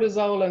and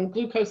cortisol and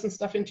glucose and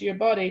stuff into your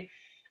body.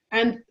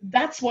 And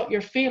that's what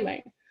you're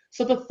feeling.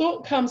 So the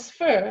thought comes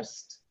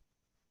first,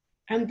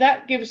 and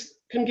that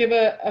can give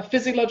a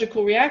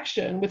physiological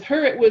reaction. With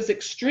her, it was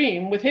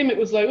extreme. With him, it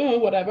was like, oh,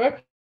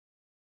 whatever.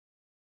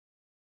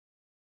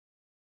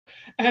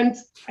 And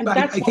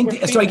that's what we're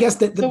feeling. So I guess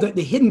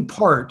the hidden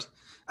part,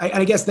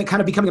 I guess that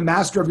kind of becoming a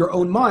master of your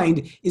own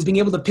mind is being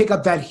able to pick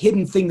up that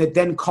hidden thing that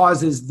then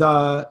causes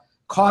the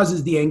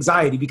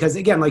anxiety. Because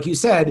again, like you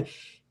said,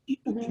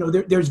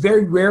 there's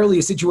very rarely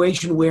a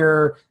situation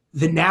where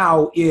the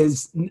now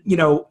is,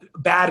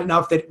 bad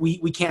enough that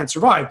we can't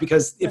survive,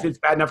 because if it's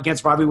bad enough we can't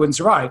survive, we wouldn't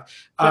survive.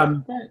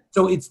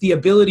 So it's the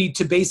ability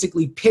to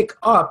basically pick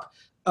up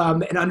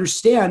and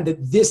understand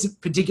that this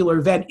particular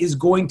event is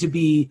going to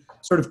be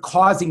sort of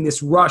causing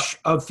this rush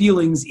of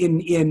feelings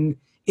in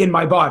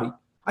my body.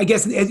 I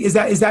guess, is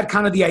that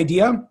kind of the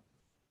idea?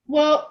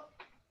 Well,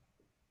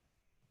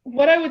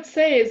 what I would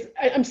say is,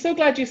 I'm so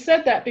glad you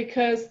said that,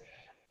 because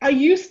I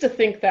used to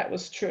think that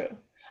was true.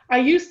 I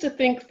used to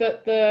think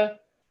that the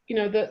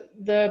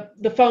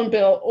phone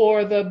bill,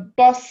 or the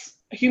boss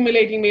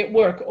humiliating me at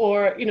work,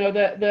 or I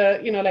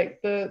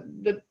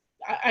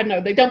don't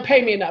know, they don't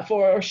pay me enough,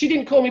 or she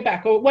didn't call me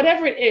back, or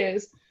whatever it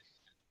is.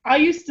 I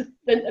used to,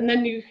 and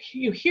then you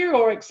hear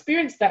or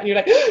experience that, and you're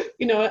like,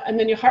 and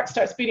then your heart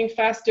starts beating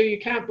faster, you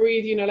can't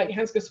breathe, like your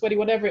hands go sweaty,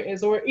 whatever it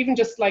is, or even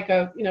just like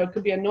it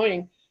could be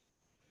annoying.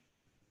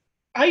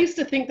 I used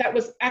to think that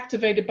was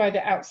activated by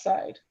the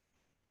outside,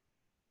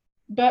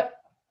 but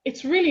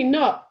it's really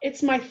not.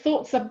 It's my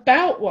thoughts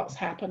about what's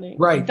happening.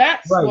 Right.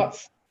 That's right.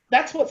 what's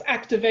that's what's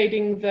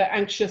activating the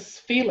anxious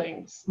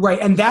feelings. Right.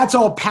 And that's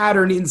all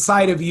patterned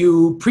inside of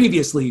you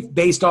previously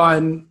based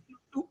on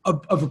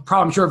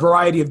I'm sure a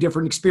variety of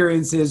different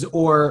experiences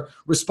or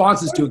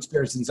responses to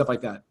experiences and stuff like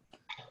that.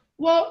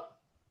 Well,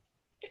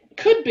 it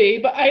could be,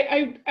 but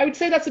I would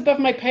say that's above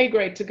my pay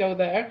grade to go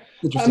there.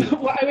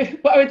 What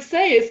I would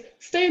say is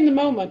stay in the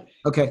moment.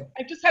 Okay.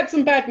 I've just had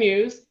some bad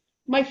news.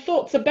 My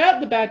thoughts about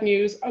the bad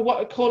news are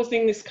what are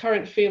causing this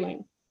current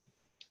feeling.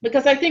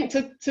 Because I think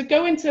to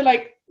go into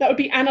like, that would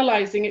be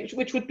analyzing it,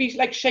 which would be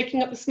like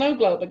shaking up the snow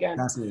globe again.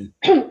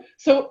 Fascinating.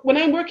 So when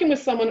I'm working with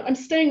someone, I'm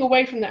staying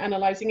away from the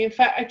analyzing. In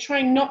fact, I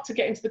try not to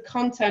get into the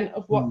content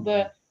of what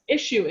the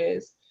issue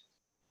is.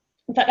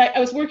 In fact, I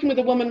was working with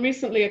a woman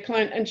recently, a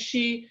client, and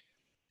she'd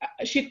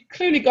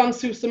clearly gone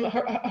through some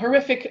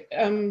horrific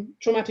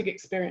traumatic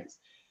experience.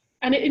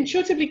 And it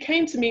intuitively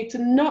came to me to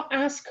not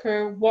ask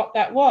her what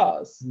that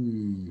was.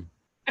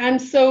 And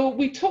so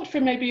we talked for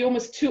maybe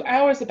almost 2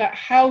 hours about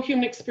how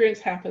human experience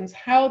happens,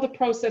 how the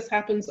process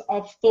happens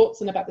of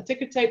thoughts, and about the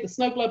ticker tape, the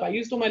snow globe. I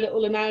used all my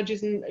little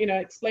analogies and,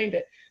 explained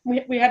it.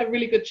 We had a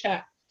really good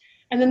chat.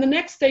 And then the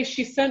next day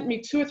she sent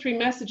me 2 or 3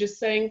 messages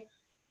saying,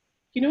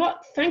 you know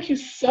what, thank you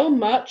so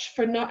much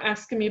for not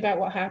asking me about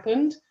what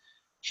happened.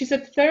 She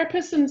said,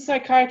 therapists and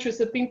psychiatrists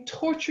have been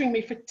torturing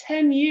me for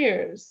 10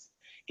 years,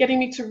 getting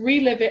me to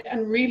relive it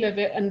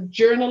and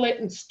journal it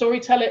and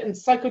storytell it and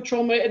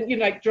psychotrauma and,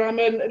 like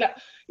drama and,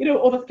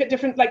 all the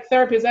different like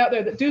therapies out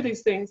there that do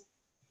these things.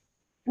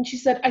 And she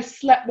said, I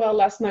slept well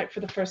last night for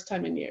the first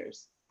time in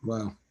years.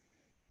 Wow.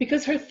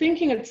 Because her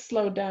thinking had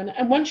slowed down.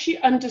 And once she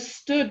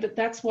understood that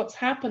that's what's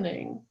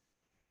happening,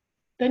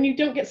 then you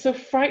don't get so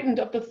frightened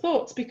of the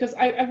thoughts. Because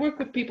I work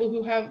with people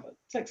who have,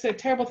 like say,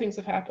 terrible things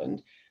have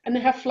happened and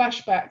they have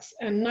flashbacks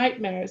and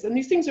nightmares, and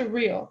these things are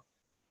real.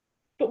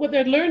 But what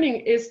they're learning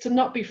is to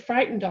not be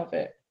frightened of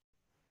it.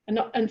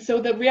 And so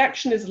the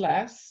reaction is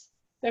less.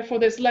 Therefore,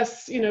 there's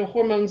less,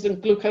 hormones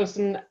and glucose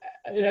and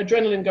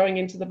adrenaline going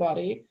into the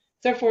body.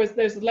 Therefore,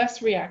 there's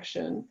less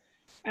reaction.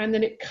 And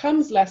then it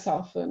comes less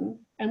often.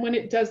 And when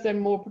it does, they're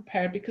more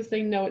prepared because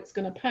they know it's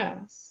going to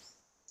pass.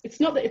 It's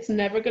not that it's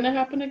never going to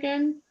happen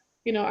again.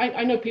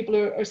 I know people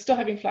who are still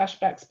having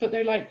flashbacks, but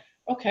they're like,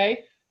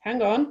 okay,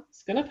 hang on,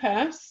 it's going to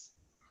pass.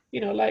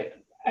 And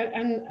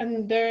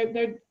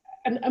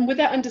with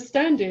that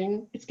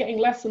understanding, it's getting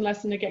less and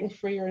less, and they're getting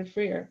freer and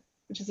freer,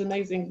 which is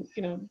amazing.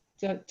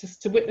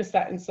 To witness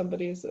that in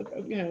somebody is,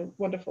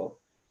 wonderful.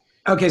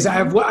 Okay, so I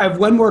have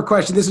one more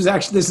question. This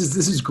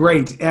is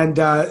great, and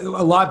a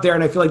lot there,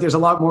 and I feel like there's a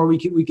lot more we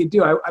could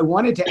do. I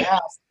wanted to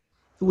ask,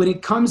 when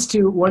it comes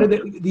to one of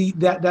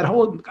that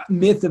whole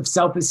myth of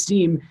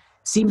self-esteem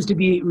seems to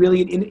be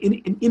really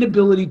an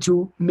inability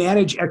to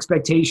manage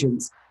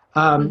expectations.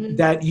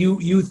 That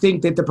you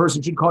think that the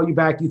person should call you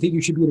back, you think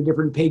you should be in a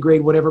different pay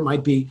grade, whatever it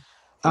might be.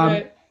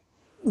 Right.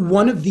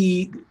 One of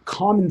the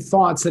common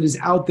thoughts that is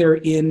out there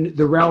in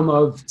the realm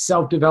of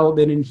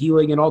self-development and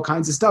healing and all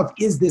kinds of stuff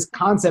is this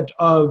concept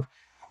of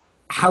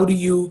how do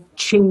you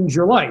change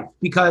your life?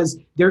 Because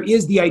there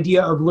is the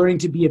idea of learning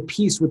to be at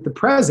peace with the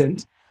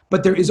present,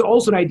 but there is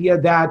also an idea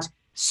that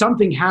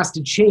something has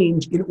to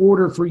change in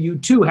order for you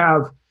to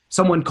have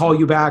someone call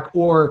you back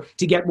or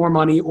to get more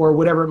money or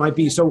whatever it might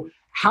be. So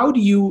how do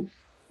you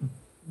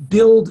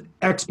build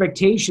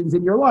expectations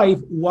in your life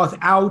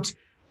without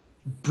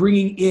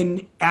bringing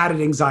in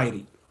added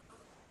anxiety?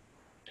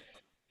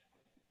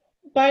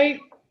 By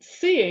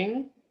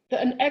seeing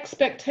that an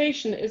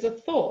expectation is a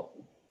thought.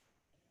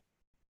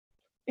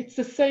 It's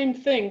the same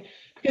thing,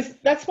 because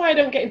that's why I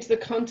don't get into the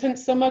content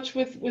so much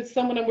with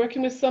someone. I'm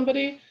working with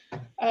somebody,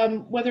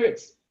 whether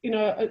it's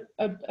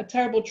a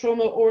terrible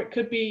trauma or it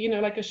could be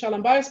like a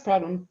shalom bias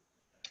problem.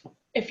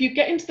 If you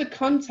get into the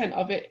content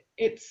of it,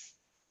 it's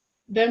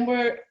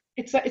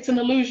an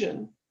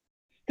illusion,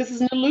 because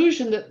it's an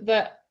illusion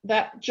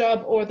that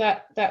job or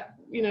that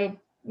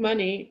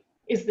money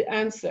is the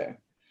answer.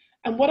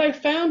 And what I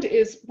found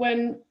is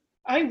when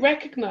I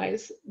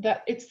recognize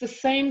that it's the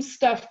same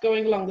stuff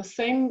going along,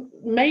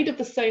 made of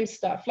the same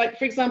stuff. Like,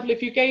 for example,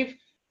 if you gave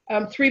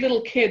 3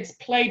 little kids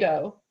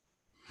Play-Doh,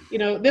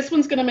 this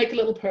one's going to make a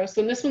little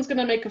person, this one's going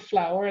to make a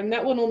flower, and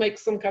that one will make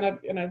some kind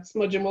of,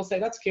 smudge, and we'll say,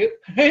 that's cute.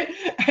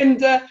 And,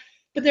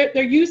 but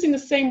they're using the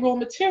same raw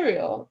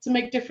material to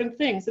make different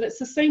things. And it's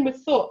the same with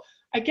thought.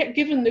 I get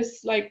given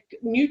this like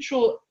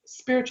neutral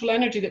spiritual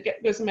energy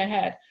that goes in my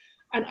head,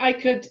 and I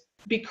could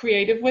be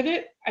creative with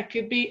it. I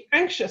could be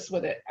anxious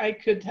with it. I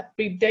could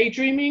be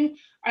daydreaming.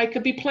 I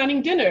could be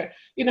planning dinner.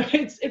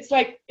 It's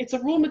like, it's a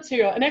raw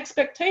material, and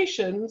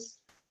expectations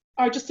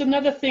are just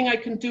another thing I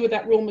can do with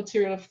that raw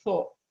material of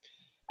thought.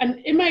 And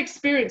in my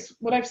experience,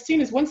 what I've seen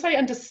is once I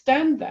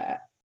understand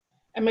that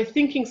and my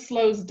thinking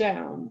slows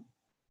down,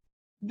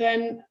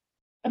 then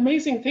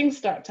amazing things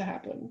start to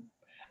happen.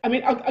 I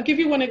mean, I'll give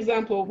you one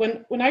example.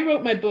 When I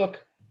wrote my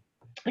book,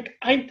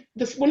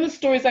 one of the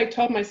stories I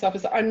told myself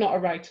is that I'm not a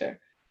writer.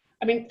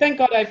 I mean, thank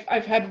God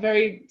I've had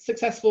very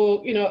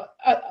successful,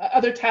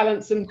 other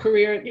talents and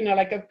career,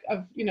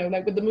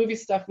 like with the movie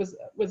stuff was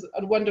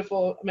a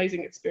wonderful,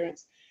 amazing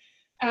experience.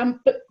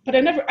 But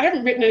I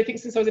haven't written anything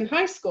since I was in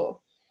high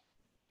school.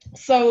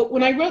 So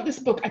when I wrote this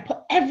book, I put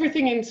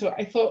everything into it.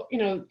 I thought,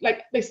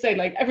 like they say,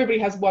 like everybody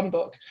has one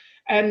book.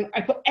 And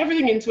I put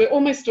everything into it,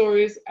 all my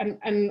stories,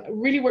 and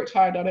really worked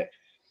hard on it.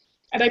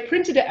 And I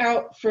printed it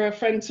out for a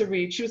friend to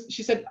read.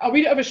 She said, I'll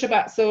read it over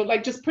Shabbat. So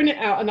like, just print it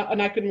out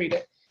and I can read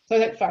it. So I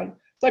was like, fine.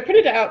 So I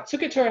printed it out,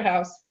 took it to her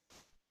house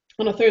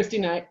on a Thursday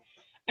night.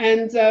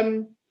 And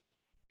then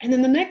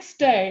the next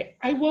day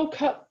I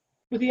woke up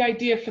with the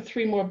idea for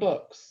 3 more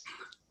books.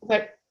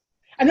 And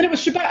then it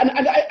was Shabbat,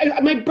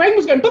 and my brain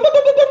was going boom, boom,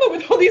 boom, boom, boom,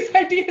 with all these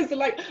ideas. And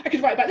like, I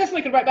could write about this and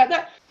I could write about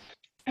that.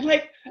 And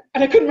I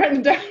couldn't write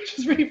them down, which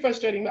was really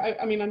frustrating. But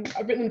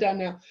I've written them down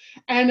now.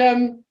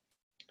 And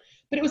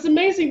but it was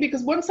amazing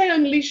because once I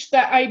unleashed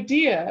that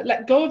idea,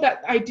 let go of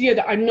that idea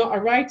that I'm not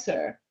a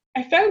writer,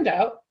 I found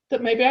out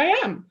that maybe I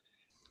am.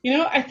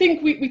 I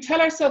think we tell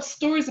ourselves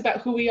stories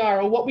about who we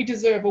are or what we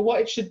deserve or what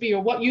it should be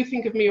or what you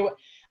think of me,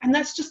 and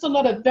that's just a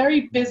lot of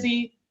very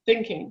busy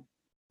thinking.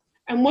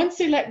 And once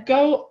you let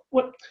go,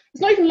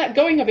 it's not even let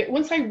going of it.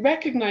 Once I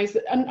recognize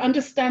that and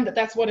understand that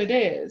that's what it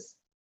is,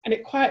 and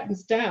it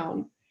quietens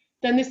down,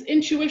 then this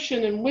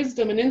intuition and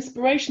wisdom and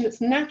inspiration that's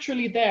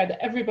naturally there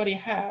that everybody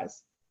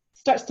has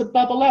starts to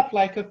bubble up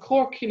like a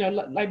cork,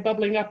 like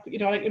bubbling up,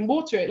 like in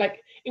water.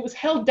 Like it was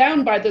held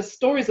down by the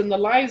stories and the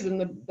lies and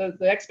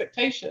the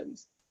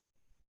expectations.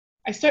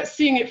 I start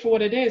seeing it for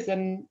what it is,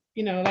 and I'm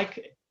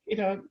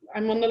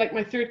on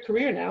my 3rd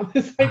career now.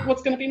 It's like,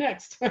 what's going to be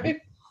next, right?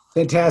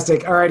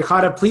 Fantastic. All right,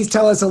 Hannah, please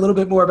tell us a little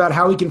bit more about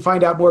how we can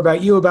find out more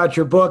about you, about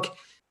your book,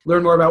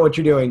 learn more about what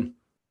you're doing.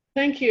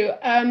 Thank you.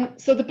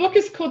 So the book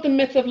is called The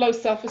Myth of Low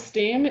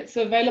Self-Esteem. It's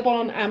available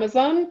on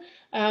Amazon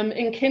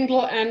in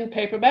Kindle and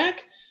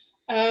paperback.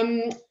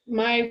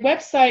 My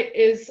website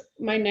is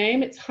my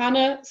name. It's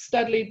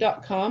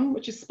hannahstudley.com,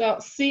 which is spelled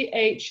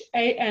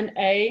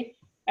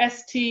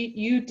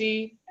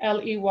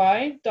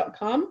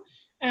CHANASTUDLEY.com.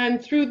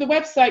 And through the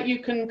website, you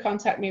can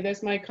contact me.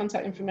 My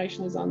contact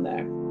information is on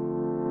there.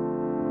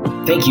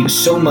 Thank you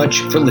so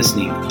much for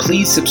listening.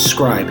 Please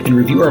subscribe and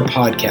review our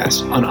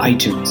podcast on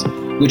iTunes,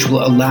 which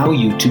will allow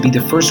you to be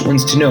the first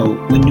ones to know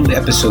when new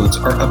episodes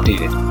are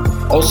updated.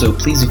 Also,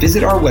 please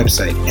visit our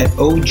website at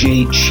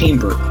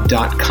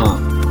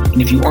ojchamber.com.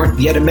 And if you aren't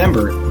yet a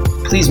member,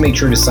 please make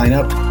sure to sign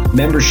up.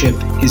 Membership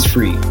is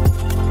free.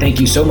 Thank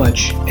you so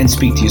much, and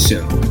speak to you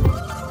soon.